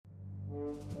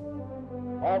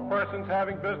All persons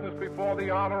having business before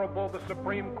the Honorable, the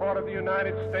Supreme Court of the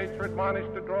United States are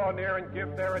admonished to draw near and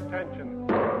give their attention.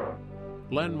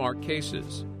 Landmark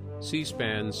Cases,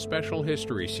 C-SPAN's special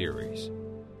history series,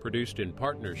 produced in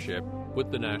partnership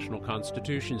with the National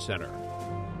Constitution Center,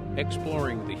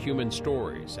 exploring the human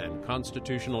stories and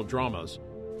constitutional dramas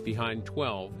behind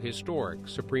 12 historic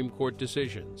Supreme Court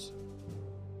decisions.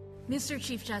 Mr.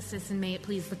 Chief Justice, and may it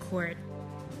please the Court.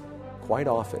 Quite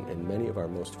often, and many of our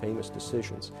most famous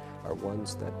decisions are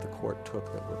ones that the court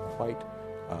took that were quite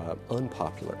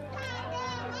unpopular.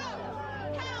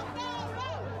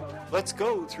 Let's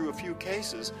go through a few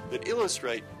cases that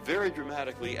illustrate very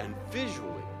dramatically and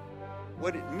visually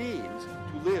what it means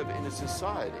to live in a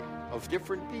society of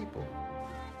different people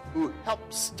who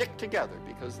help stick together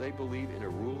because they believe in a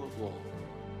rule of law.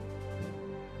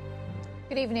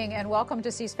 Good evening and welcome to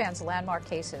C-SPAN's Landmark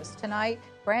Cases. Tonight,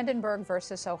 Brandenburg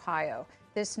versus Ohio.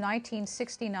 This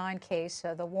 1969 case,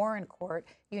 the Warren Court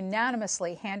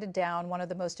unanimously handed down one of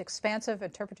the most expansive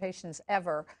interpretations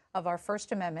ever of our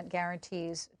First Amendment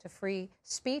guarantees to free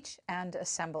speech and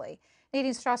assembly.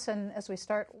 Nadine Strossen, as we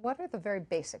start, what are the very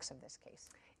basics of this case?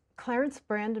 Clarence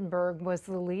Brandenburg was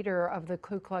the leader of the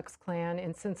Ku Klux Klan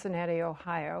in Cincinnati,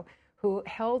 Ohio, who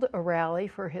held a rally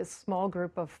for his small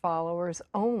group of followers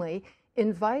only,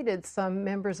 invited some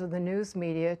members of the news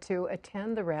media to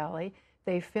attend the rally.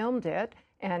 They filmed it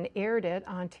and aired it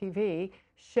on TV,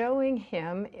 showing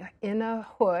him in a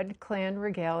hood, Klan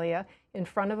regalia, in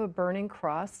front of a burning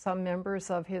cross. Some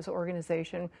members of his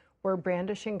organization were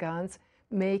brandishing guns,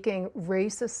 making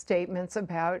racist statements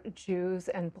about Jews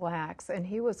and blacks. And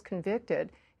he was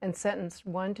convicted and sentenced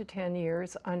 1 to 10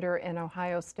 years under an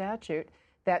Ohio statute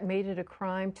that made it a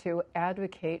crime to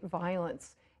advocate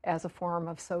violence as a form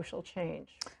of social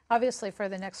change. Obviously, for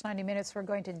the next 90 minutes, we're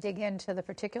going to dig into the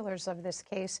particulars of this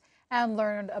case and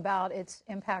learn about its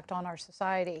impact on our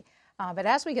society. But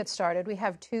as we get started, we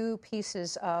have two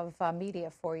pieces of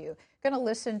media for you. We're going to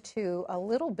listen to a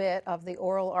little bit of the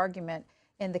oral argument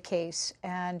in the case,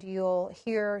 and you'll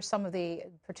hear some of the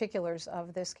particulars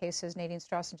of this case, as Nadine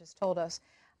Strossen just told us.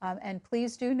 And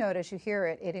please do note as you hear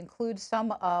it, it includes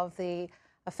some of the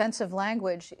offensive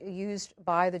language used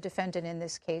by the defendant in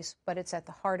this case, but it's at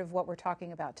the heart of what we're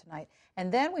talking about tonight.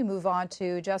 And then we move on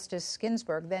to Justice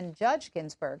Ginsburg, then Judge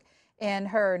Ginsburg, in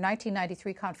her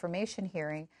 1993 confirmation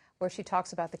hearing, where she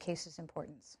talks about the case's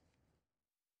importance.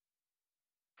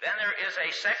 Then there is a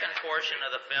second portion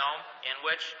of the film in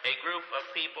which a group of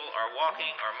people are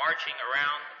walking or marching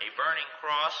around a burning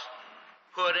cross,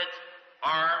 hooded,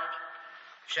 armed,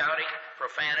 shouting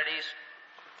profanities,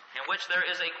 in which there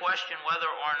is a question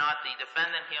whether or not the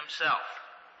defendant himself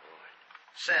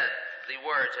said the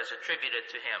words as attributed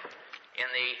to him in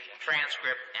the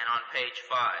transcript and on page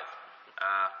 5.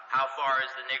 How far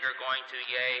is the nigger going to,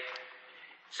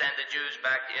 send the Jews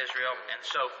back to Israel, and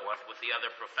so forth, with the other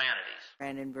profanities.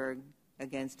 Brandenburg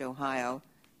against Ohio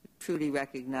truly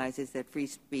recognizes that free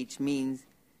speech means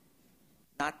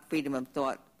not freedom of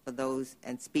thought for those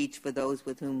and speech for those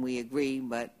with whom we agree,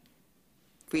 but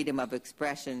freedom of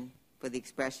expression for the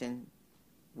expression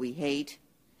we hate.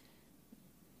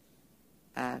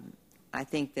 I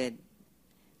think that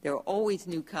there are always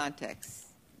new contexts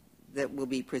that will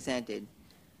be presented,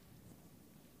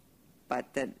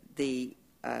 but that the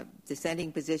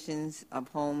dissenting positions of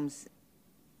Holmes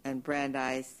and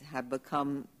Brandeis have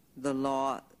become the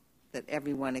law that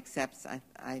everyone accepts.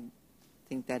 I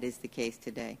think that is the case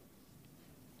today.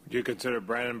 Do you consider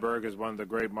Brandenburg as one of the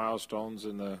great milestones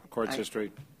in the court's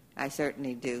history? I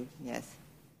certainly do, yes.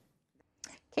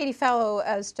 Katie Fallow,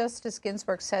 as Justice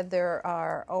Ginsburg said, there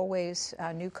are always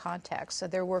new contexts. So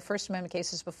there were First Amendment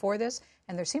cases before this,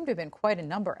 and there seem to have been quite a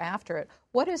number after it.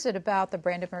 What is it about the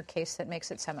Brandenburg case that makes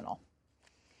it seminal?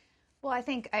 Well, I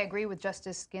think I agree with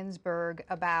Justice Ginsburg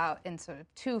about, in sort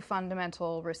of two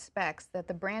fundamental respects, that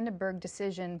the Brandenburg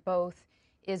decision both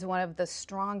is one of the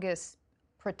strongest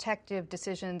protective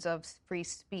decisions of free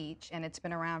speech, and it's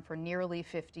been around for nearly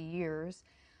 50 years.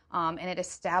 And it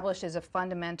establishes a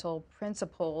fundamental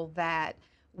principle that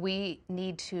we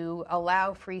need to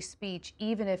allow free speech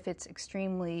even if it's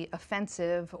extremely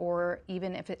offensive or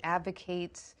even if it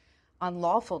advocates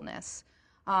unlawfulness.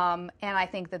 And I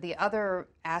think that the other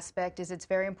aspect is it's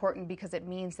very important because it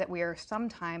means that we are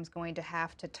sometimes going to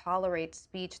have to tolerate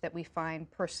speech that we find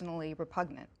personally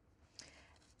repugnant.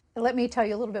 Let me tell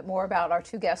you a little bit more about our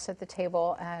two guests at the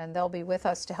table, and they'll be with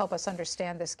us to help us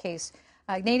understand this case.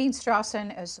 Nadine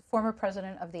Strossen is the former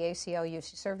president of the ACLU.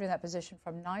 She served in that position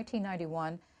from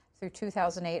 1991 through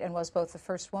 2008 and was both the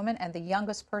first woman and the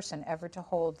youngest person ever to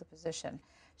hold the position.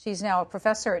 She's now a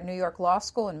professor at New York Law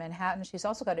School in Manhattan. She's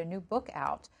also got a new book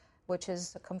out which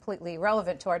is completely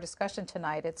relevant to our discussion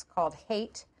tonight. It's called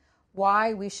Hate: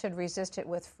 Why We Should Resist It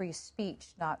with Free Speech,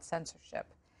 Not Censorship.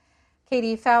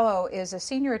 Katie Fallow is a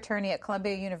senior attorney at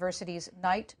Columbia University's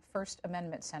Knight First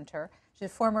Amendment Center. She's a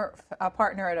former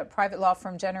partner at a private law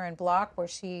firm, Jenner and Block, where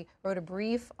she wrote a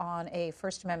brief on a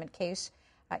First Amendment case,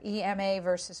 EMA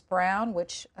versus Brown,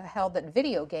 which held that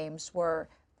video games were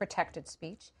protected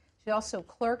speech. She also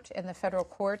clerked in the federal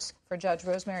courts for Judge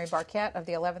Rosemary Barquette of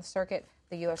the 11th Circuit,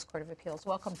 the U.S. Court of Appeals.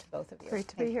 Welcome to both of you. Great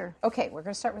to be here. Okay, we're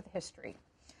going to start with the history.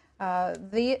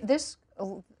 This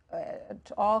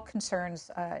all concerns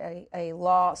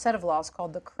a set of laws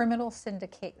called the criminal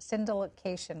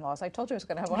syndication laws. I told you I was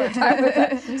going to have a hard time with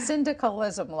that.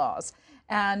 Syndicalism laws.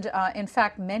 And in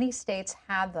fact, many states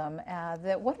had them.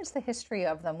 What is the history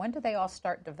of them? When did they all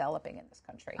start developing in this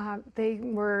country? They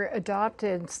were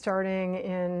adopted starting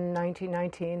in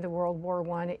 1919, the World War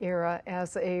I era,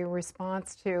 as a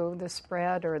response to the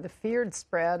spread, or the feared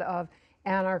spread, of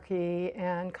anarchy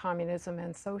and communism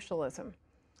and socialism.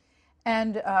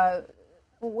 And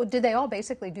did they all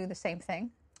basically do the same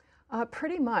thing?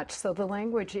 Pretty much. So the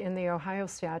language in the Ohio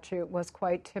statute was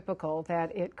quite typical,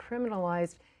 that it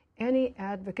criminalized any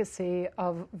advocacy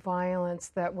of violence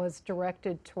that was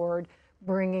directed toward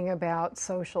bringing about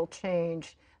social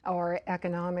change or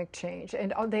economic change.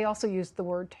 And they also used the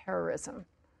word terrorism.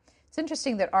 It's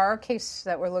interesting that our case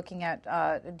that we're looking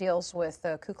at deals with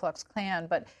the Ku Klux Klan,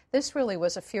 but this really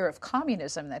was a fear of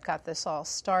communism that got this all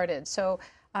started. So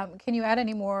can you add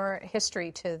any more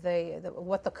history to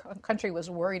what the country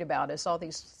was worried about as all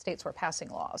these states were passing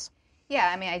laws? Yeah,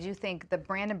 I mean, I do think the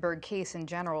Brandenburg case in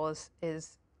general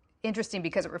is interesting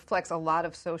because it reflects a lot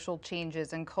of social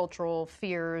changes and cultural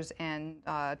fears and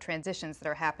transitions that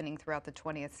are happening throughout the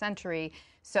 20th century.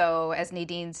 So, as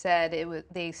Nadine said,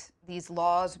 these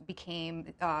laws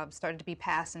started to be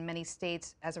passed in many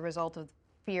states as a result of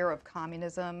fear of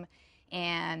communism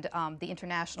and the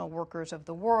international workers of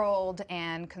the world,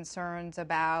 and concerns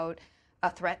about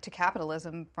a threat to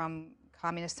capitalism from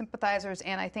communist sympathizers.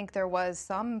 And I think there was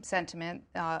some sentiment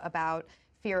about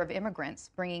fear of immigrants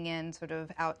bringing in sort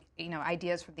of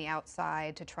ideas from the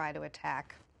outside to try to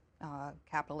attack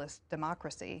capitalist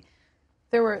democracy.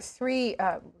 There were three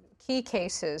key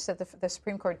cases that the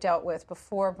Supreme Court dealt with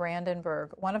before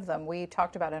Brandenburg. One of them we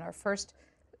talked about in our first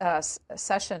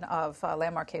session of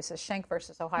landmark cases, Schenck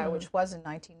versus Ohio, which was in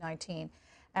 1919.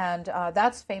 And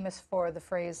that's famous for the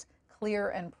phrase clear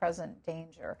and present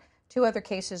danger. Two other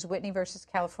cases, Whitney versus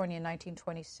California in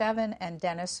 1927 and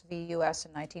Dennis v. U.S.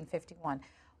 in 1951.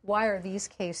 Why are these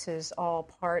cases all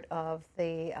part of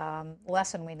the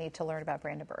lesson we need to learn about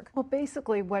Brandenburg? Well,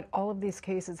 basically what all of these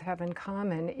cases have in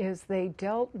common is they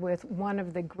dealt with one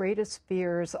of the greatest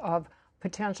fears of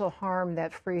potential harm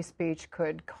that free speech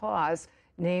could cause,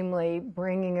 namely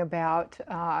bringing about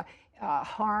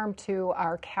harm to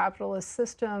our capitalist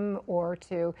system or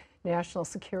to national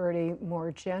security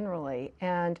more generally.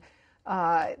 And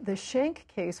the Schenck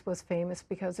case was famous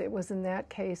because it was in that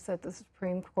case that the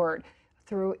Supreme Court,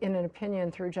 in an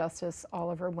opinion through Justice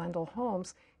Oliver Wendell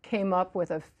Holmes, came up with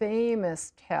a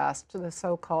famous test, the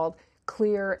so-called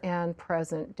clear and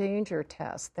present danger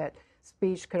test, that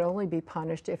speech could only be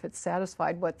punished if it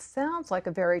satisfied what sounds like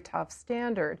a very tough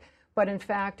standard, but in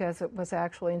fact, as it was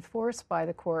actually enforced by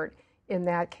the court in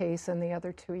that case and the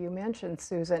other two you mentioned,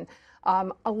 Susan,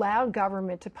 allowed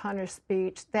government to punish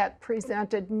speech that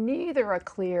presented neither a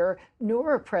clear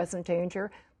nor a present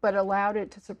danger, but allowed it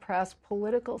to suppress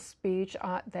political speech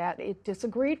that it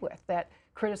disagreed with, that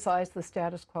criticized the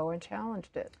status quo and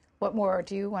challenged it. What more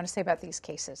do you want to say about these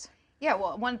cases? Yeah,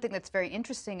 well, one thing that's very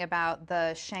interesting about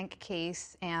the Schenck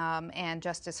case and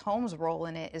Justice Holmes' role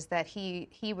in it is that he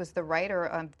was the writer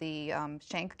of the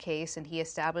Schenck case, and he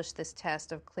established this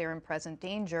test of clear and present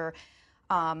danger,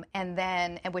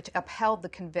 which upheld the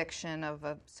conviction of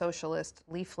socialist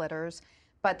leafletters.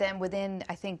 But then within,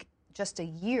 I think, just a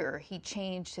year, he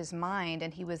changed his mind,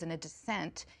 and he was in a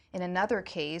dissent in another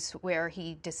case where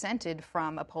he dissented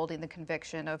from upholding the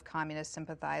conviction of communist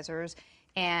sympathizers.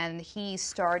 And he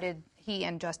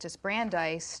and Justice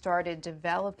Brandeis started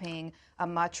developing a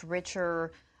much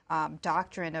richer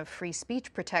doctrine of free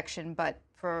speech protection, but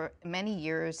for many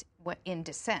years in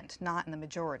dissent, not in the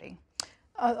majority.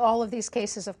 All of these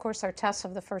cases, of course, are tests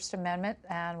of the First Amendment,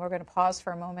 and we're going to pause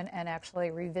for a moment and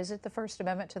actually revisit the First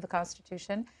Amendment to the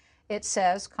Constitution. It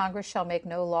says, Congress shall make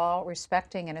no law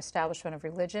respecting an establishment of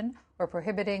religion or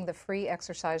prohibiting the free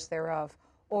exercise thereof,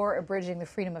 or abridging the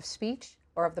freedom of speech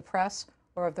or of the press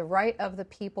or of the right of the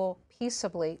people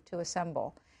peaceably to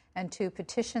assemble and to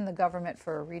petition the government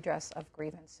for a redress of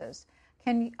grievances.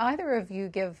 Can either of you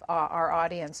give our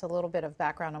audience a little bit of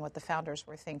background on what the founders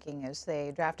were thinking as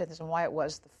they drafted this and why it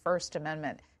was the First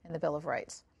Amendment in the Bill of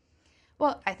Rights?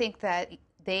 Well, I think that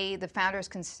the founders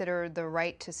considered the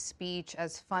right to speech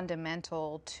as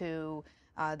fundamental to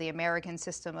the American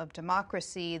system of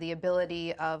democracy, the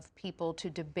ability of people to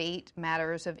debate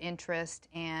matters of interest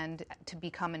and to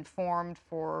become informed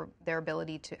for their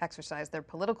ability to exercise their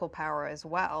political power as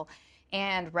well,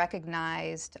 and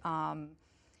recognized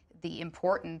the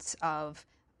importance of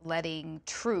letting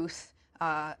truth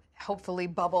hopefully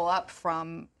bubble up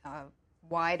from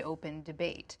wide open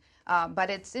debate. But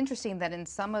it's interesting that in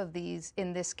some of these,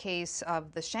 in this case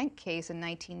of the Schenck case in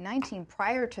 1919,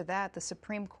 prior to that, the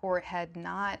Supreme Court had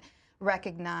not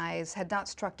recognized, had not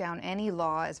struck down any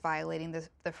law as violating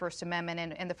the First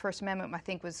Amendment. And the First Amendment, I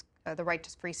think, was the right to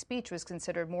free speech was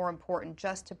considered more important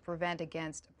just to prevent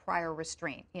against prior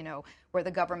restraint, where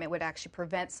the government would actually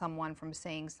prevent someone from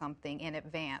saying something in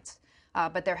advance.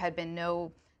 But there had been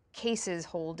no cases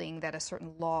holding that a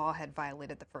certain law had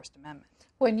violated the First Amendment.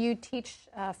 When you teach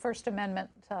First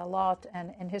Amendment law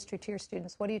and history to your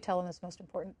students, what do you tell them is most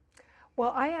important?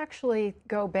 Well, I actually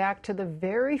go back to the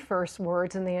very first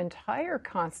words in the entire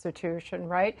Constitution,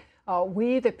 right?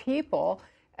 We the people,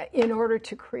 in order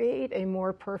to create a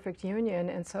more perfect union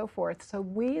and so forth. So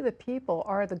we the people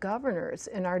are the governors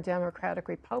in our democratic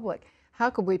republic. How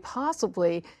could we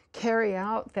possibly carry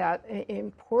out that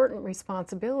important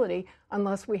responsibility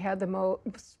unless we had the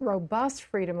most robust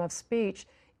freedom of speech,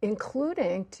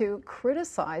 including to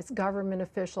criticize government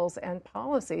officials and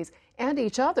policies and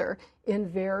each other in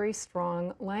very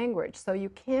strong language? So you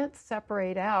can't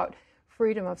separate out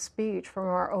freedom of speech from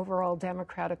our overall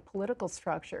democratic political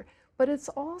structure. But it's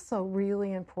also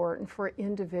really important for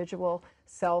individual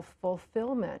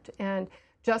self-fulfillment. And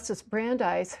Justice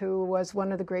Brandeis, who was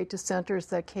one of the great dissenters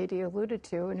that Katie alluded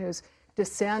to, and whose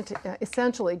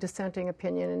essentially dissenting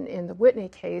opinion in the Whitney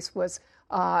case was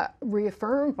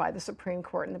reaffirmed by the Supreme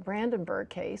Court in the Brandenburg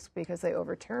case because they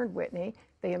overturned Whitney.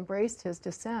 They embraced his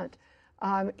dissent.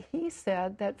 He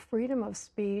said that freedom of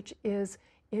speech is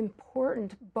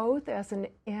important both as an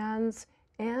ends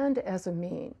and as a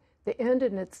mean. The end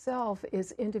in itself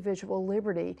is individual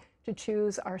liberty to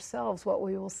choose ourselves what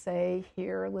we will say,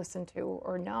 hear, listen to,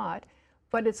 or not.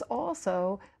 But it's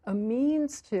also a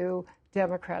means to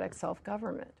democratic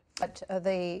self-government. But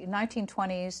the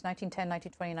 1920s, 1910,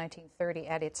 1920, 1930,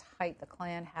 at its height, the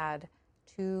Klan had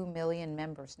 2 million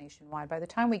members nationwide. By the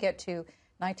time we get to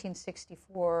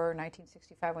 1964,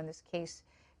 1965, when this case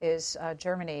is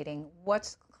germinating,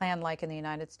 what's the Klan like in the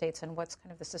United States, and what's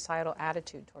kind of the societal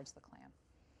attitude towards the Klan?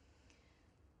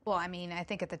 Well, I mean, I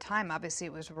think at the time, obviously,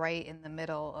 it was right in the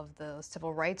middle of the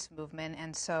civil rights movement.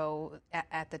 And so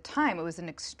at the time, it was an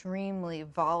extremely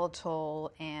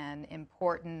volatile and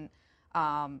important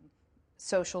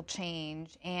social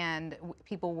change. And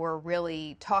people were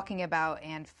really talking about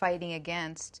and fighting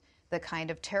against the kind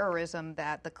of terrorism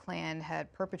that the Klan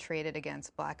had perpetrated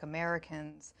against Black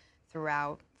Americans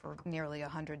throughout for nearly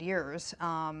 100 years.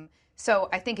 So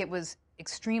I think it was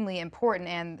extremely important,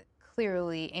 and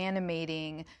clearly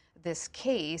animating this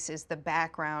case is the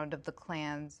background of the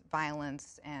Klan's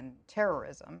violence and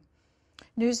terrorism.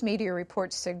 News media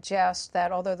reports suggest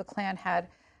that although the Klan had,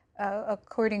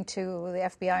 according to the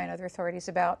FBI and other authorities,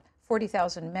 about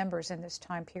 40,000 members in this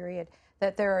time period,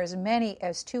 that there are as many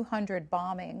as 200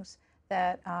 bombings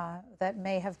that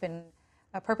may have been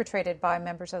perpetrated by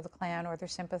members of the Klan or their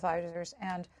sympathizers,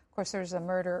 and of course there's the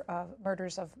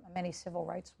murders of many civil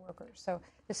rights workers. So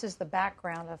this is the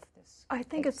background of this. I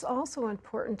think it's also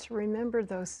important to remember,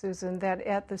 though, Susan, that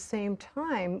at the same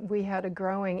time we had a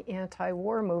growing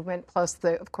anti-war movement, plus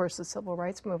of course the civil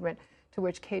rights movement to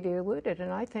which Katie alluded.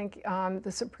 And I think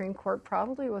the Supreme Court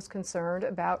probably was concerned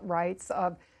about rights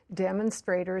of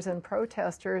demonstrators and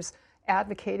protesters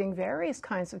advocating various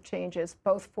kinds of changes,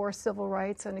 both for civil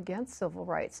rights and against civil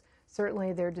rights.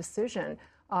 Certainly their decision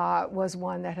was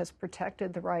one that has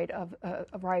protected the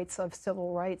rights of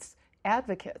civil rights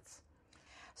advocates.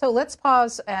 So let's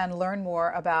pause and learn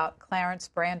more about Clarence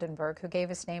Brandenburg, who gave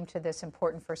his name to this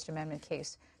important First Amendment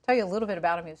case. Tell you a little bit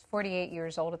about him. He was 48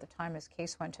 years old at the time his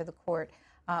case went to the court,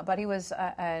 but he was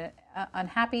an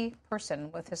unhappy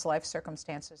person with his life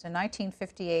circumstances. In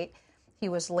 1958, he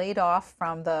was laid off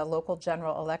from the local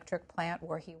General Electric plant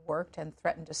where he worked and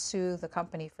threatened to sue the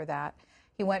company for that.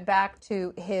 He went back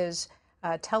to his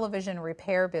television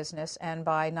repair business, and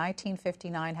by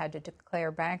 1959 had to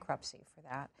declare bankruptcy for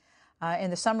that. In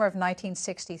the summer of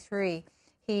 1963,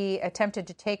 he attempted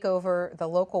to take over the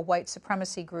local white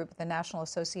supremacy group, the National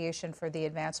Association for the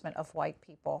Advancement of White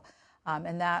People,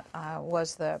 and that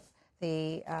was the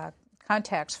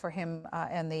context for him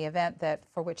and the event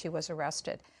for which he was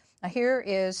arrested. Now, here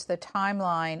is the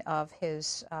timeline of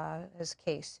his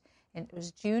case. And it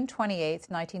was June 28th,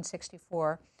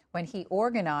 1964, when he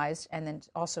organized and then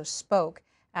also spoke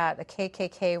at a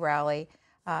KKK rally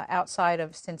outside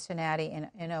of Cincinnati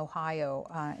in Ohio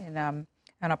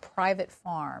on a private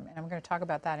farm. And I'm going to talk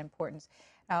about that importance.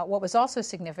 What was also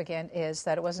significant is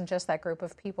that it wasn't just that group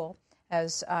of people.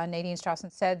 As Nadine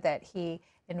Strossen said, that he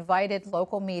invited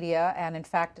local media, and in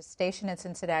fact a station in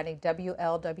Cincinnati,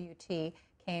 WLWT,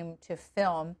 came to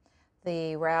film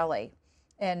the rally.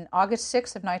 In August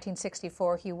 6th of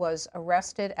 1964, he was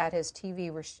arrested at his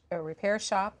TV repair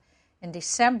shop. In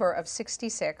December of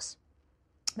 66,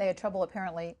 they had trouble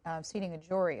apparently seating a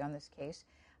jury on this case.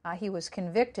 He was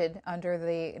convicted under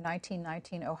the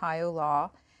 1919 Ohio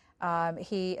law.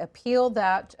 He appealed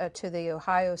that to the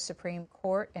Ohio Supreme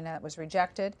Court, and that was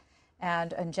rejected.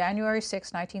 And on January 6,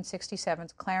 1967,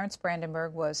 Clarence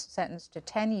Brandenburg was sentenced to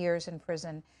 10 years in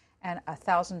prison and a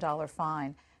 $1,000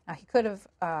 fine. Now, he could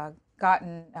have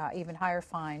gotten even higher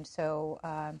fine, so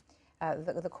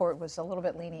the court was a little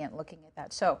bit lenient looking at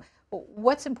that. So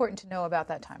what's important to know about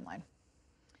that timeline?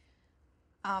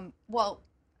 Well,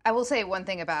 I will say one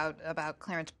thing about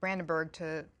Clarence Brandenburg,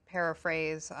 to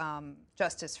paraphrase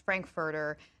Justice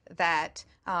Frankfurter, that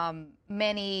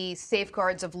many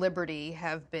safeguards of liberty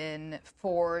have been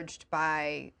forged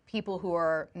by people who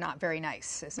are not very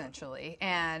nice, essentially.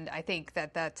 And I think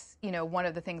that that's, one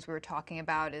of the things we were talking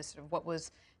about is sort of what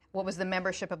was the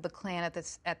membership of the Klan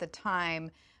at the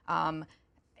time.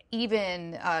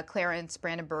 Even Clarence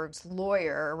Brandenburg's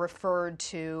lawyer referred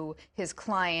to his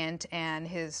client and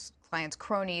his client's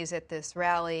cronies at this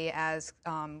rally as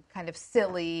kind of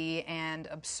silly and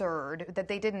absurd, that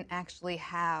they didn't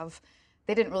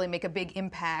really make a big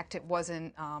impact. It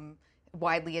wasn't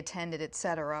widely attended, et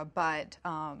cetera, but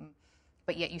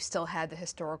yet you still had the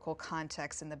historical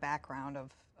context in the background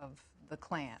of the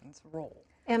Klan's role.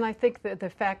 And I think that the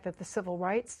fact that the civil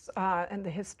rights and the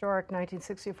historic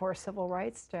 1964 civil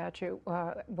rights statute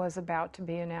was about to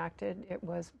be enacted, it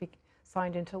was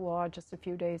signed into law just a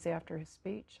few days after his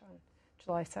speech on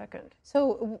July 2nd.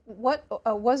 So what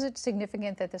was it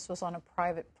significant that this was on a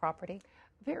private property?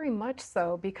 Very much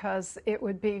so, because it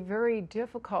would be very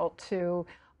difficult to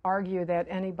argue that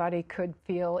anybody could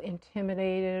feel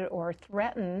intimidated or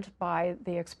threatened by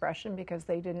the expression because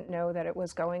they didn't know that it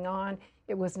was going on.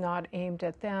 It was not aimed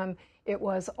at them. It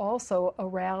was also a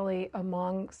rally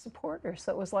among supporters.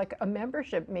 So it was like a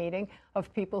membership meeting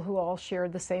of people who all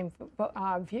shared the same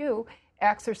view,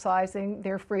 exercising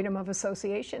their freedom of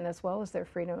association as well as their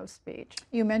freedom of speech.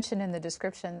 You mentioned in the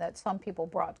description that some people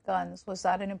brought guns. Was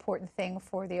that an important thing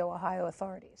for the Ohio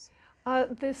authorities?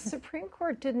 The Supreme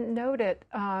Court didn't note it,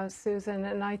 Susan,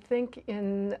 and I think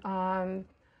in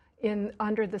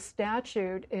under the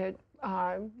statute it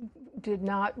did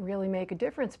not really make a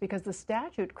difference because the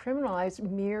statute criminalized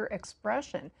mere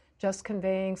expression, just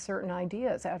conveying certain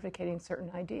ideas, advocating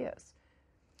certain ideas.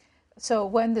 So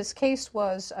when this case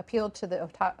was appealed to the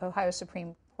Ohio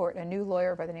Supreme Court, a new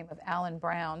lawyer by the name of Alan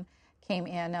Brown came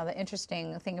in. Now, the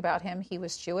interesting thing about him, he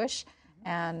was Jewish,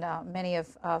 and many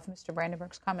of Mr.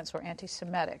 Brandenburg's comments were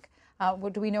anti-Semitic.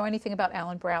 Do we know anything about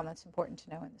Alan Brown that's important to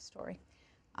know in this story?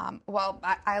 Well,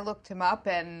 I looked him up,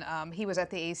 and he was at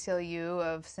the ACLU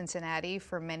of Cincinnati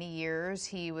for many years.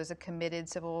 He was a committed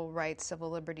civil rights, civil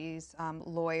liberties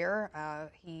lawyer.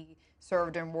 He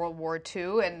served in World War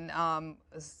II and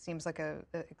seems like an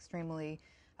extremely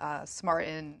smart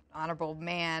and honorable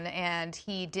man. And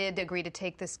he did agree to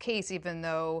take this case, even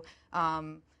though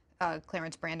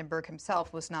Clarence Brandenburg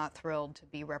himself was not thrilled to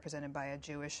be represented by a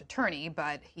Jewish attorney,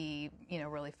 but he,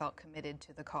 really felt committed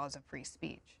to the cause of free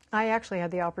speech. I actually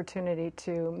had the opportunity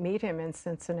to meet him in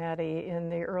Cincinnati in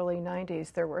the early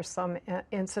 90s. There were some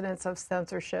incidents of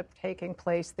censorship taking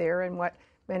place there in what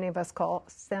many of us call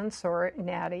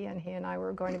Censor-Natty, and he and I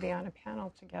were going to be on a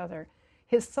panel together.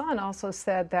 His son also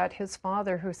said that his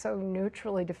father, who so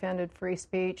neutrally defended free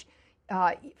speech,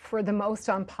 for the most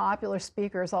unpopular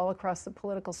speakers all across the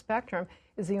political spectrum,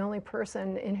 is the only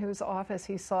person in whose office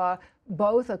he saw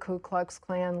both a Ku Klux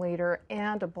Klan leader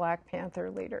and a Black Panther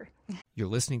leader. You're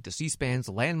listening to C-SPAN's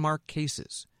Landmark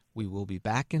Cases. We will be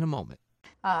back in a moment.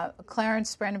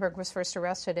 Clarence Brandenburg was first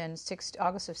arrested in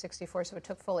August of 64, so it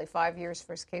took fully 5 years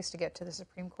for his case to get to the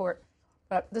Supreme Court.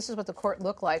 But this is what the court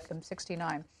looked like in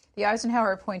 69. The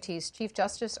Eisenhower appointees, Chief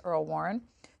Justice Earl Warren,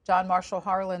 John Marshall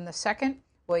Harlan II,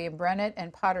 William Brennan,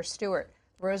 and Potter Stewart.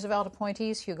 The Roosevelt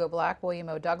appointees, Hugo Black, William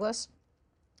O. Douglas.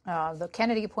 The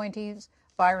Kennedy appointees,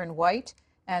 Byron White.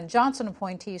 And Johnson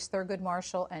appointees, Thurgood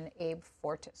Marshall and Abe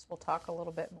Fortas. We'll talk a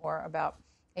little bit more about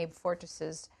Abe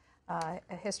Fortas's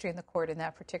history in the court in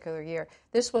that particular year.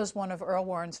 This was one of Earl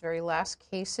Warren's very last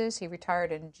cases. He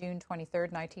retired on June 23,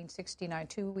 1969,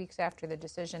 2 weeks after the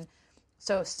decision.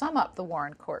 So sum up the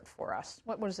Warren Court for us.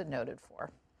 What was it noted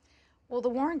for? Well, the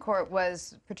Warren Court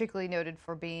was particularly noted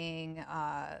for being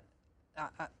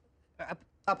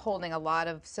upholding a lot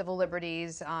of civil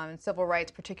liberties and civil rights,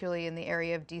 particularly in the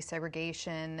area of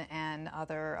desegregation and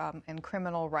other and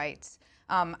criminal rights.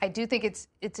 I do think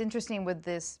it's interesting with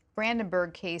this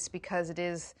Brandenburg case because it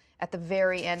is at the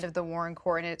very end of the Warren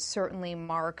Court, and it certainly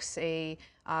marks a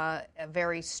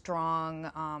very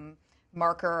strong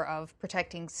marker of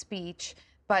protecting speech.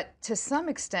 But to some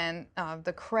extent,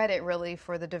 the credit really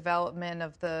for the development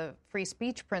of the free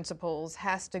speech principles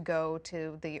has to go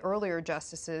to the earlier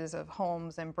justices of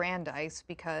Holmes and Brandeis,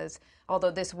 because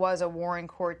although this was a Warren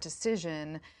Court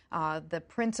decision, the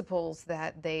principles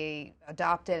that they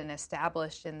adopted and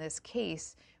established in this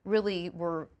case really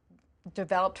were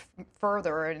developed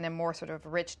further in a more sort of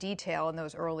rich detail in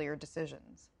those earlier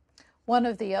decisions. One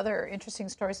of the other interesting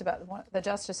stories about the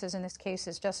justices in this case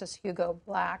is Justice Hugo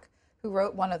Black, who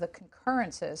wrote one of the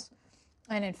concurrences.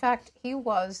 And in fact, he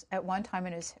was, at one time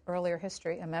in his earlier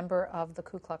history, a member of the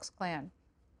Ku Klux Klan.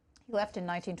 He left in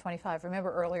 1925.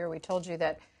 Remember earlier we told you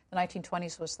that the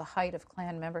 1920s was the height of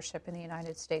Klan membership in the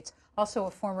United States. Also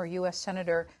a former U.S.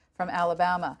 Senator from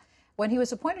Alabama. When he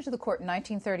was appointed to the court in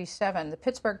 1937, the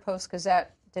Pittsburgh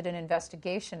Post-Gazette did an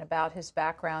investigation about his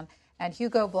background, and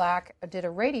Hugo Black did a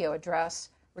radio address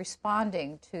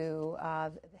responding to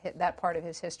that part of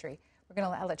his history. We're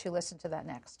going to let you listen to that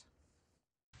next.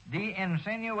 The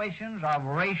insinuations of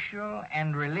racial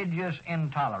and religious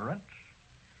intolerance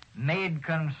made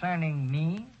concerning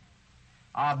me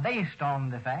are based on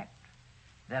the fact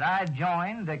that I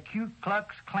joined the Ku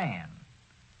Klux Klan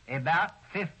about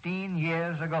 15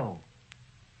 years ago.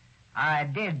 I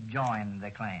did join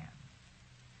the Klan.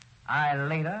 I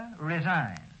later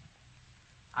resigned.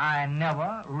 I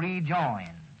never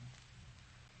rejoined.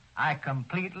 I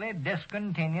completely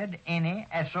discontinued any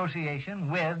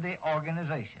association with the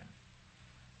organization.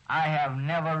 I have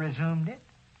never resumed it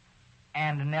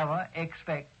and never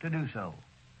expect to do so.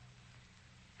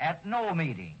 At no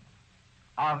meeting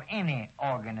of any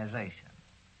organization,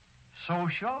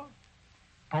 social,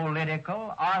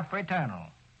 political, or fraternal,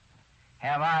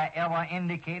 have I ever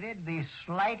indicated the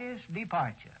slightest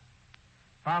departure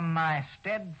from my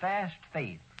steadfast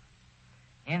faith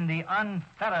in the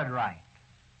unfettered right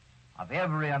of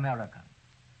every American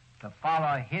to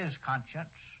follow his conscience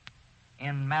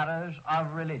in matters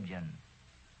of religion.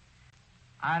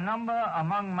 I number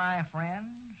among my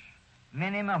friends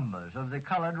many members of the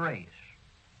colored race.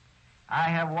 I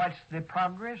have watched the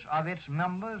progress of its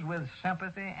members with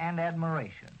sympathy and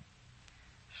admiration.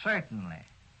 Certainly,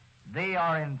 they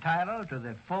are entitled to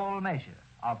the full measure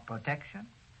of protection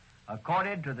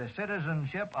accorded to the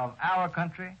citizenship of our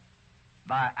country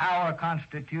by our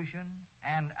Constitution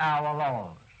and our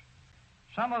laws.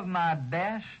 Some of my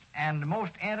best and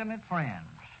most intimate friends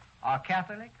are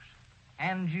Catholics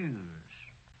and Jews.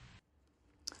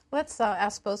 Let's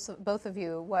ask both of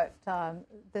you what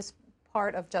this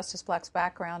part of Justice Black's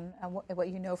background and what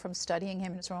you know from studying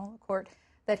him in his role in the court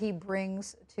that he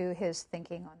brings to his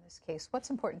thinking on this case. What's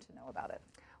important to know about it?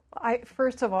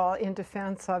 First of all, in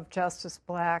defense of Justice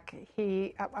Black,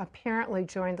 he apparently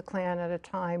joined the Klan at a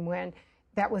time when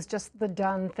that was just the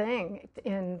done thing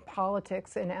in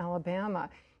politics in Alabama.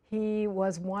 He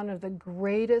was one of the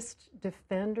greatest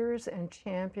defenders and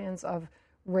champions of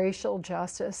racial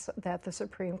justice that the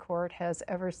Supreme Court has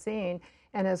ever seen.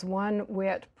 And as one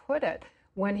wit put it,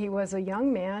 when he was a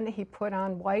young man, he put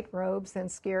on white robes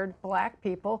and scared black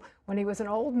people. When he was an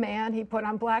old man, he put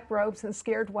on black robes and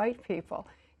scared white people.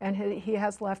 And he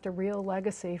has left a real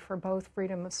legacy for both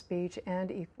freedom of speech and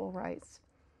equal rights.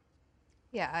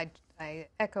 Yeah, I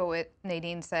echo what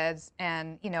Nadine says,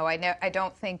 and I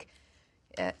don't think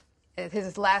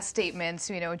his last statements.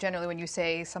 Generally when you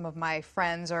say some of my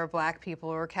friends are black people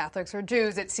or Catholics or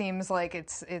Jews, it seems like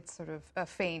it's sort of a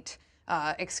faint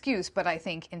excuse. But I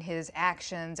think in his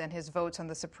actions and his votes on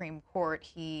the Supreme Court,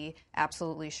 he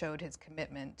absolutely showed his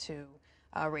commitment to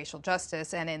racial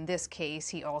justice. And in this case,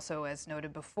 he also, as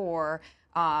noted before,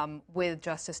 with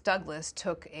Justice Douglas,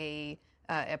 took a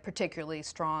particularly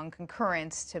strong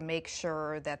concurrence to make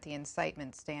sure that the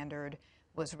incitement standard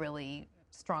was really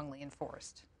strongly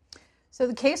enforced. So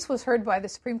the case was heard by the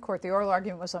Supreme Court. The oral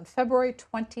argument was on February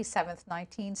 27th,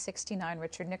 1969.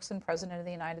 Richard Nixon, President of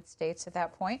the United States at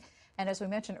that point. And as we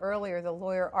mentioned earlier, the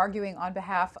lawyer arguing on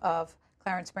behalf of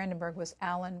Clarence Brandenburg was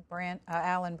Alan Brown.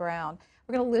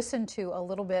 We're going to listen to a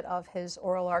little bit of his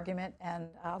oral argument, and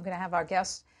I'm going to have our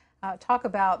guests talk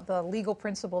about the legal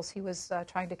principles he was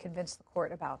trying to convince the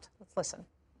court about. Let's listen.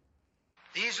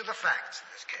 These are the facts in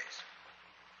this case.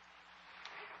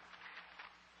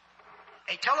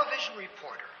 A television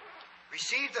reporter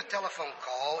received a telephone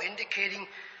call indicating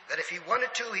that if he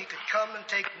wanted to, he could come and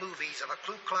take movies of a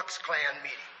Ku Klux Klan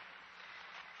meeting.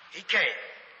 He came.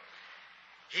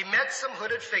 He met some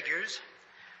hooded figures,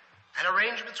 and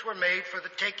arrangements were made for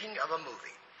the taking of a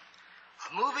movie.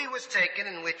 A movie was taken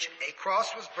in which a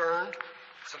cross was burned,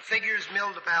 some figures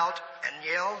milled about and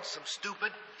yelled some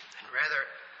stupid and rather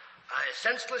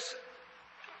senseless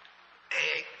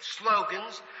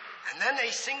slogans, and then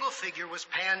a single figure was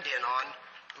panned in on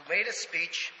who made a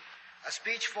speech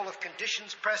full of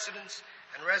conditions, precedents,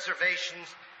 and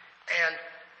reservations, and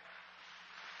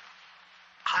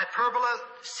hyperbola,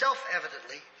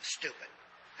 self-evidently stupid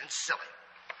and silly.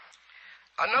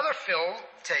 Another film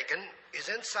taken is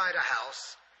inside a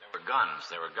house. There were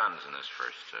guns in this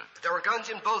first. There were guns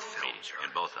in both films. In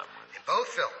both of them. In both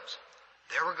films,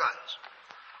 there were guns.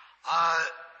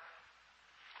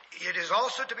 It is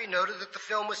also to be noted that the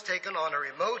film was taken on a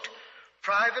remote,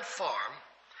 private farm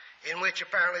in which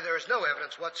apparently there is no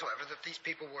evidence whatsoever that these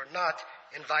people were not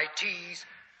invitees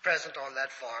present on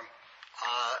that farm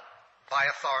by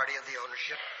authority of the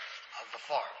ownership of the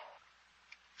farm.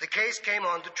 The case came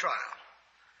on to trial.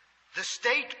 The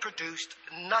state produced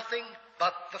nothing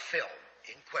but the film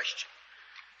in question.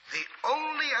 The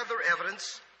only other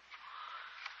evidence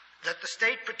that the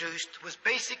state produced was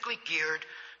basically geared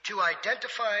to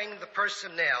identifying the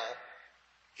personnel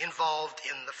involved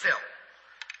in the film.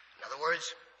 In other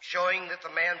words, showing that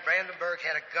the man Brandenburg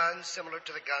had a gun similar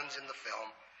to the guns in the film,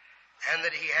 and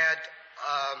that he had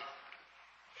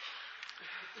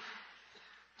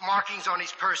markings on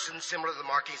his person similar to the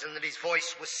markings, and that his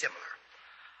voice was similar.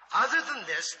 Other than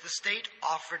this, the state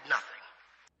offered nothing.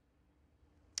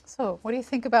 So, what do you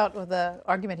think about the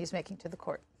argument he's making to the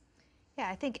court? Yeah,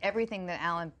 I think everything that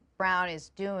Alan Brown is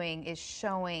doing is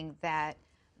showing that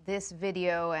this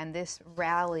video and this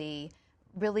rally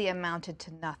really amounted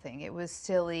to nothing. It was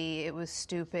silly, it was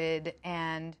stupid,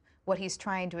 and what he's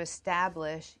trying to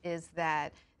establish is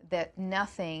that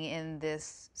nothing in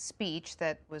this speech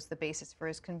that was the basis for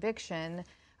his conviction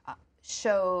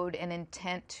showed an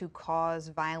intent to cause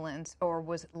violence or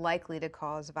was likely to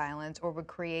cause violence or would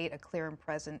create a clear and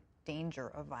present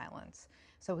danger of violence.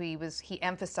 So he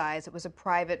emphasized it was a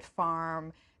private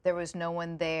farm, there was no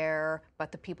one there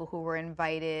but the people who were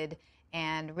invited,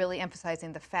 and really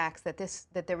emphasizing the facts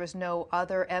that there was no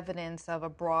other evidence of a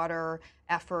broader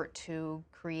effort to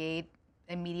create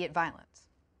immediate violence.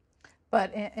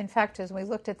 But in fact, as we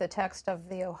looked at the text of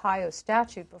the Ohio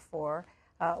statute before,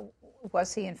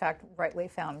 was he in fact rightly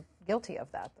found guilty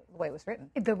of that, the way it was written?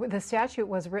 The statute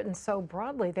was written so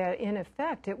broadly that in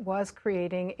effect it was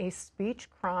creating a speech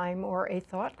crime or a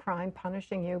thought crime,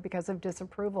 punishing you because of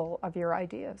disapproval of your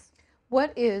ideas.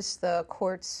 What is the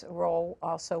court's role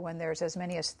also when there's as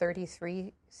many as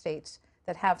 33 states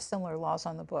that have similar laws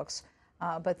on the books,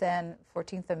 but then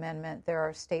 14th Amendment, there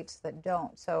are states that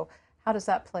don't? So how does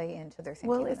that play into their thinking?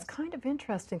 Well, it's kind of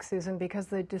interesting, Susan, because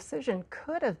the decision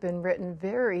could have been written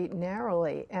very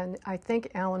narrowly. And I think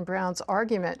Alan Brown's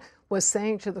argument was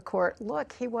saying to the court,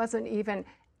 look, he wasn't even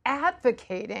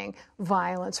advocating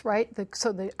violence, right?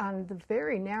 On the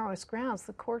very narrowest grounds,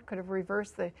 the court could have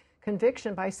reversed the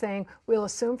conviction by saying, we'll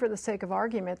assume for the sake of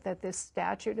argument that this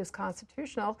statute is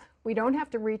constitutional. We don't have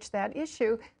to reach that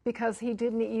issue because he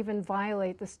didn't even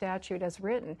violate the statute as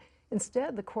written.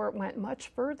 Instead, the court went much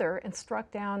further and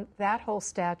struck down that whole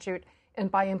statute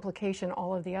and, by implication,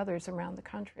 all of the others around the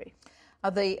country.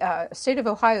 The state of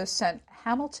Ohio sent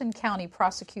Hamilton County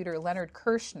prosecutor Leonard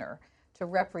Kirshner to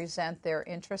represent their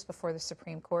interests before the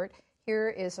Supreme Court. Here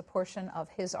is a portion of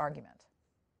his argument.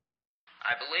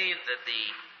 I believe that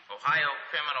the Ohio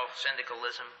criminal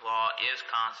syndicalism law is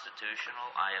constitutional.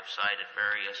 I have cited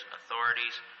various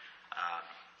authorities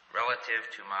relative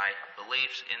to my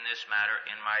beliefs in this matter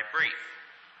in my brief.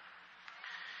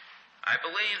 I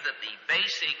believe that the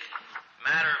basic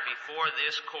matter before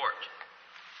this court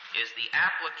is the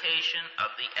application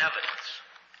of the evidence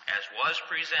as was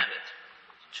presented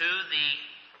to the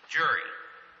jury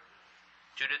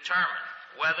to determine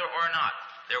whether or not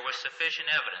there was sufficient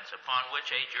evidence upon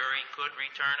which a jury could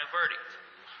return a verdict.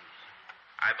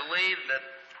 I believe that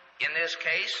in this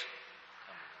case,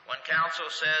 when counsel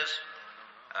says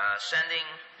sending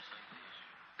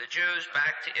the Jews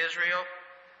back to Israel,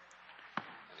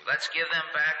 let's give them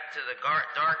back to the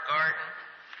dark garden,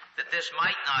 that this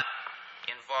might not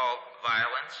involve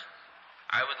violence.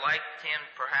 I would like him,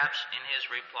 perhaps in his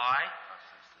reply,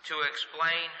 to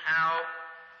explain how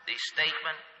the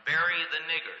statement, bury the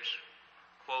niggers,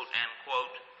 quote, end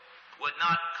quote, would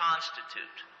not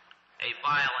constitute a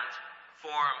violent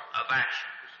form of action.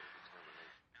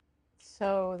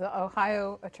 So the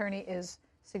Ohio attorney is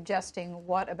suggesting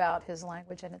what about his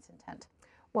language and its intent?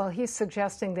 Well, he's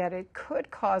suggesting that it could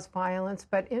cause violence,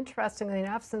 but interestingly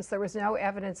enough, since there was no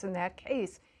evidence in that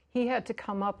case, he had to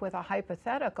come up with a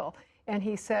hypothetical. And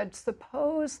he said,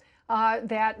 suppose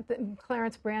that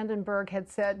Clarence Brandenburg had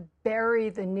said, bury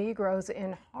the Negroes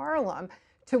in Harlem,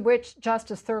 to which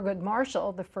Justice Thurgood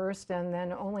Marshall, the first and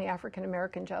then only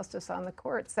African-American justice on the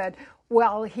court, said,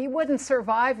 well, he wouldn't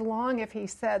survive long if he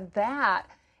said that.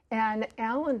 And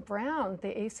Alan Brown, the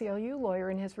ACLU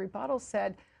lawyer, in his rebuttal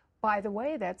said, by the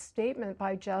way, that statement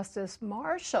by Justice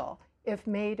Marshall, if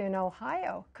made in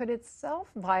Ohio, could itself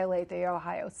violate the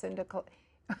Ohio syndicate.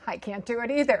 I can't do it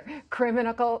either.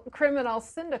 Criminal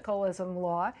syndicalism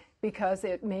law, because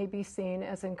it may be seen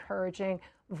as encouraging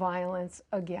violence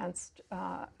against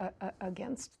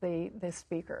the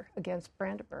speaker, against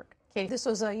Brandenburg. Katie, this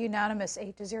was a unanimous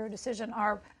 8-0 decision.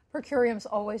 Are per curiams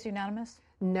always unanimous?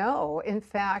 No. In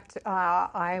fact,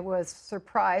 I was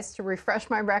surprised, to refresh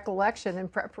my recollection in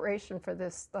preparation for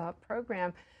this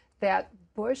program, that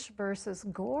Bush versus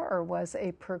Gore was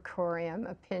a per curiam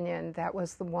opinion. That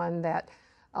was the one that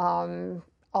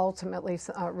ultimately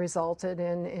resulted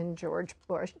in George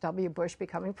Bush, W. Bush,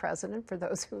 becoming president, for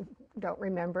those who don't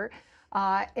remember.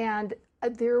 And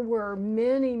there were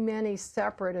many, many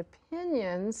separate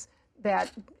opinions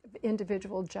that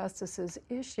individual justices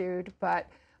issued, but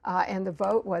and the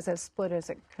vote was as split as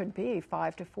it could be,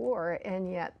 5-4,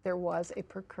 and yet there was a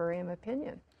per curiam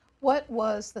opinion. What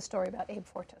was the story about Abe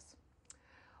Fortas?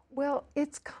 Well,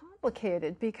 it's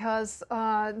complicated because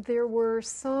there were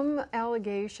some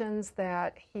allegations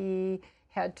that he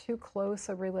had too close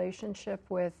a relationship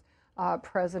with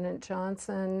President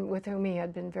Johnson, with whom he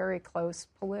had been very close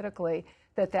politically,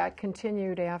 that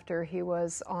continued after he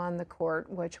was on the court,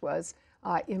 which was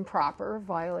improper,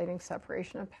 violating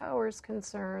separation of powers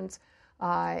concerns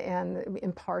and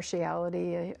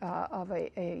impartiality of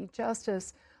a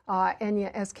justice. And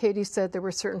yet, as Katie said, there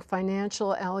were certain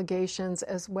financial allegations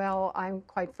as well. I'm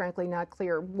quite frankly not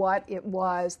clear what it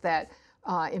was that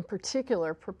in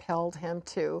particular propelled him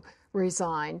to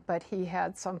resign, but he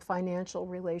had some financial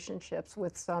relationships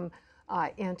with some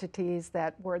entities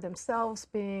that were themselves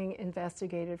being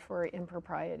investigated for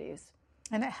improprieties.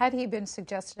 And had he been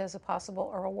suggested as a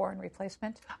possible Earl Warren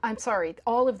replacement? I'm sorry,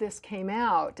 all of this came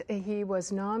out. He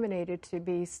was nominated to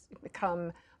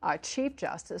become Chief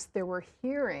Justice. There were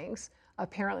hearings.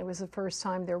 Apparently it was the first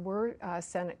time there were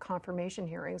Senate confirmation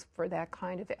hearings for that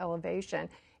kind of elevation.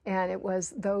 And it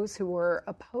was those who were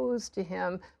opposed to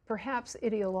him, perhaps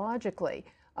ideologically,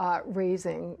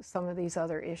 raising some of these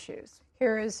other issues.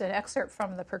 Here is an excerpt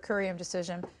from the per curiam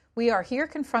decision. We are here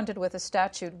confronted with a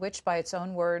statute which, by its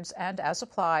own words and as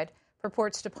applied,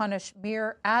 purports to punish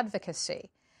mere advocacy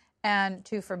and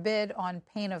to forbid, on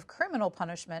pain of criminal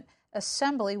punishment,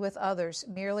 assembly with others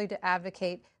merely to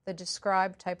advocate the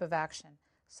described type of action.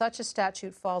 Such a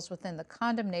statute falls within the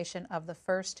condemnation of the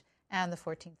First and the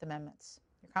 14th Amendments.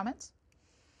 Your comments?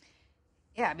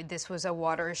 Yeah, I mean, this was a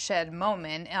watershed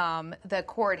moment. The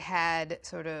court had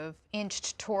sort of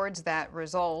inched towards that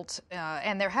result,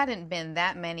 and there hadn't been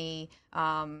that many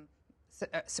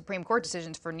Supreme Court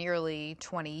decisions for nearly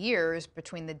 20 years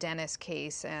between the Dennis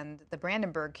case and the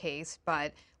Brandenburg case,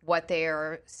 but what they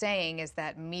are saying is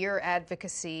that mere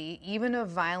advocacy, even of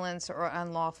violence or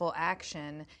unlawful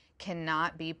action,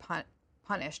 cannot be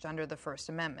punished under the First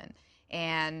Amendment.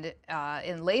 And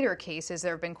in later cases,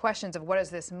 there have been questions of what does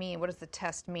this mean? What does the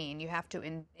test mean? You have to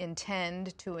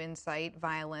intend to incite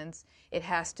violence. It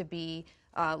has to be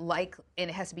and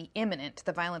it has to be imminent.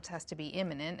 The violence has to be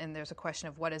imminent, and there's a question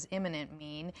of what does imminent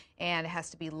mean, and it has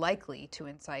to be likely to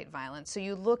incite violence. So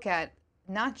you look at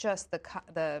not just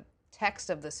the text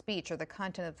of the speech or the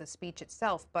content of the speech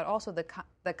itself, but also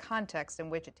the context in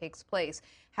which it takes place.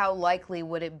 How likely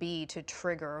would it be to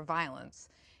trigger violence?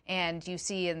 And you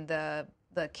see in the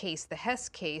case, the Hess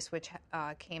case, which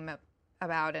came up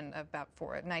about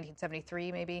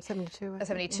 1973, maybe 72.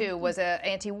 72 was an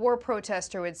anti-war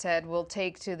protester who had said, "We'll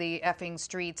take to the effing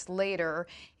streets later,"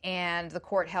 and the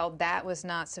court held that was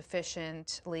not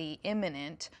sufficiently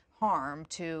imminent harm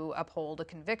to uphold a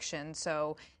conviction.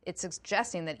 So it's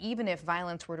suggesting that even if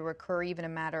violence were to occur even a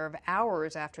matter of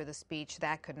hours after the speech,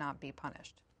 that could not be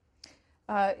punished.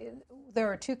 There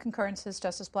are two concurrences,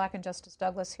 Justice Black and Justice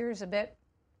Douglas. Here's a bit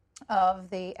of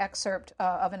the excerpt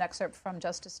of an excerpt from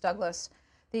Justice Douglas.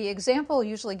 The example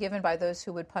usually given by those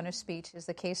who would punish speech is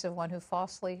the case of one who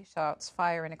falsely shouts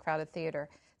fire in a crowded theater.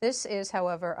 This is,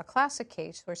 however, a classic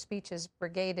case where speech is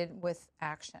brigaded with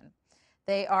action.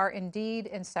 they are indeed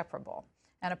inseparable,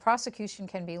 and a prosecution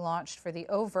can be launched for the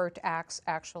overt acts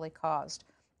actually caused.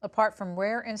 Apart from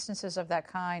rare instances of that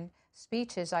kind,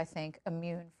 speech is, I think,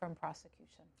 immune from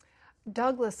prosecution.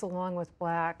 Douglas, along with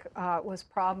Black, was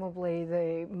probably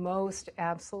the most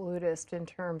absolutist in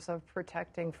terms of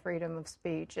protecting freedom of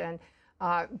speech. And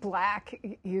Black,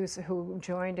 who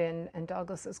joined in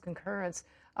Douglas's concurrence,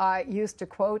 used to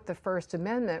quote the First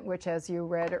Amendment, which, as you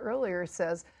read earlier,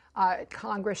 says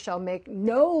Congress shall make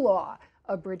no law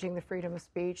abridging the freedom of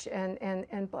speech.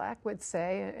 And Black would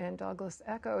say, and Douglas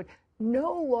echoed,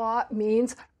 no law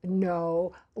means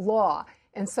no law.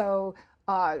 And so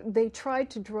they tried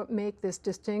to make this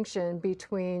distinction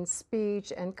between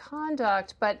speech and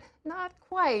conduct, but not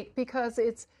quite, because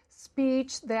it's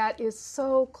speech that is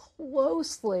so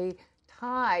closely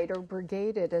tied or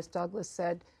brigaded, as Douglas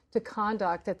said, to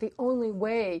conduct that the only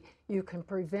way you can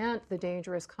prevent the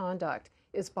dangerous conduct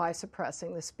is by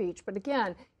suppressing the speech. But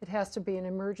again, it has to be an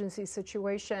emergency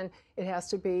situation. It has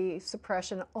to be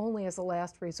suppression only as a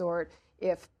last resort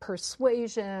if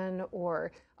persuasion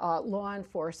or law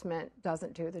enforcement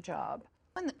doesn't do the job.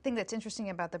 One thing that's interesting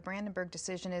about the Brandenburg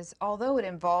decision is, although it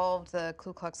involved the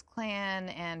Ku Klux Klan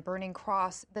and Burning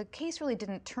Cross, the case really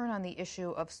didn't turn on the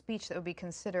issue of speech that would be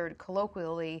considered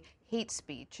colloquially hate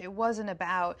speech. It wasn't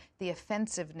about the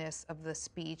offensiveness of the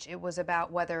speech. It was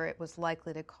about whether it was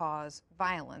likely to cause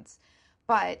violence.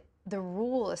 But the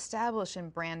rule established in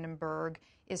Brandenburg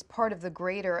is part of the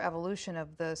greater evolution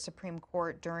of the Supreme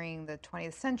Court during the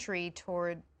 20th century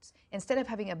towards, instead of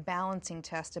having a balancing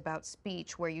test about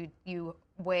speech where you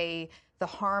weigh the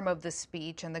harm of the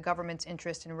speech and the government's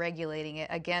interest in regulating it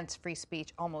against free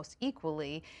speech almost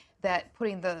equally, that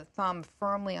putting the thumb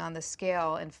firmly on the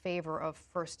scale in favor of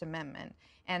First Amendment.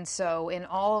 And so in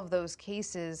all of those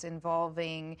cases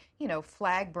involving,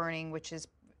 flag burning, which is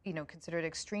considered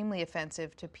extremely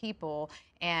offensive to people,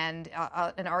 and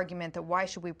an argument that why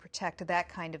should we protect that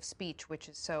kind of speech, which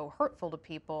is so hurtful to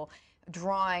people,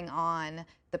 drawing on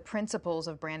the principles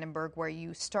of Brandenburg, where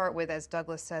you start with, as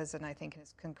Douglas says, and I think in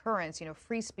his concurrence,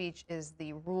 free speech is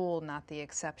the rule, not the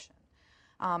exception.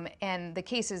 And the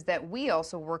cases that we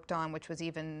also worked on, which was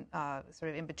even sort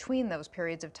of in between those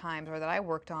periods of time, or that I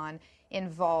worked on,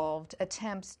 involved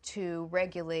attempts to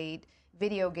regulate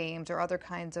video games or other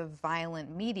kinds of violent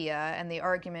media, and the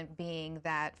argument being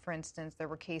that, for instance, there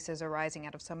were cases arising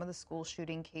out of some of the school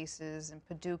shooting cases in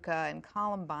Paducah and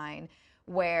Columbine,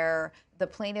 where the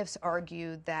plaintiffs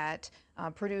argued that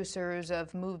producers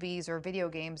of movies or video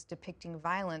games depicting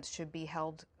violence should be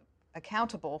held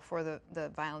accountable for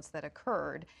the violence that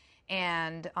occurred.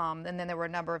 And then there were a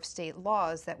number of state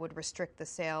laws that would restrict the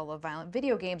sale of violent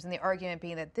video games, and the argument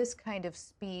being that this kind of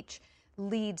speech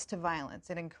leads to violence.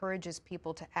 It encourages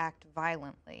people to act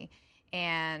violently.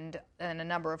 And in a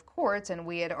number of courts, and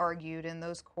we had argued in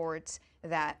those courts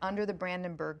that under the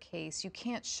Brandenburg case, you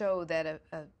can't show that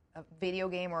a video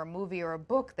game or a movie or a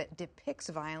book that depicts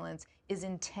violence is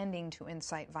intending to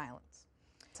incite violence.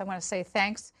 So I want to say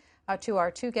thanks to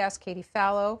our two guests, Katie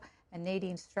Fallow and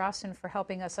Nadine Strossen, for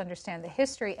helping us understand the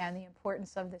history and the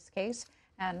importance of this case.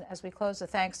 And as we close, a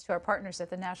thanks to our partners at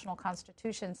the National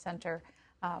Constitution Center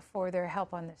for their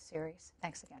help on this series.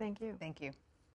 Thanks again. Thank you. Thank you.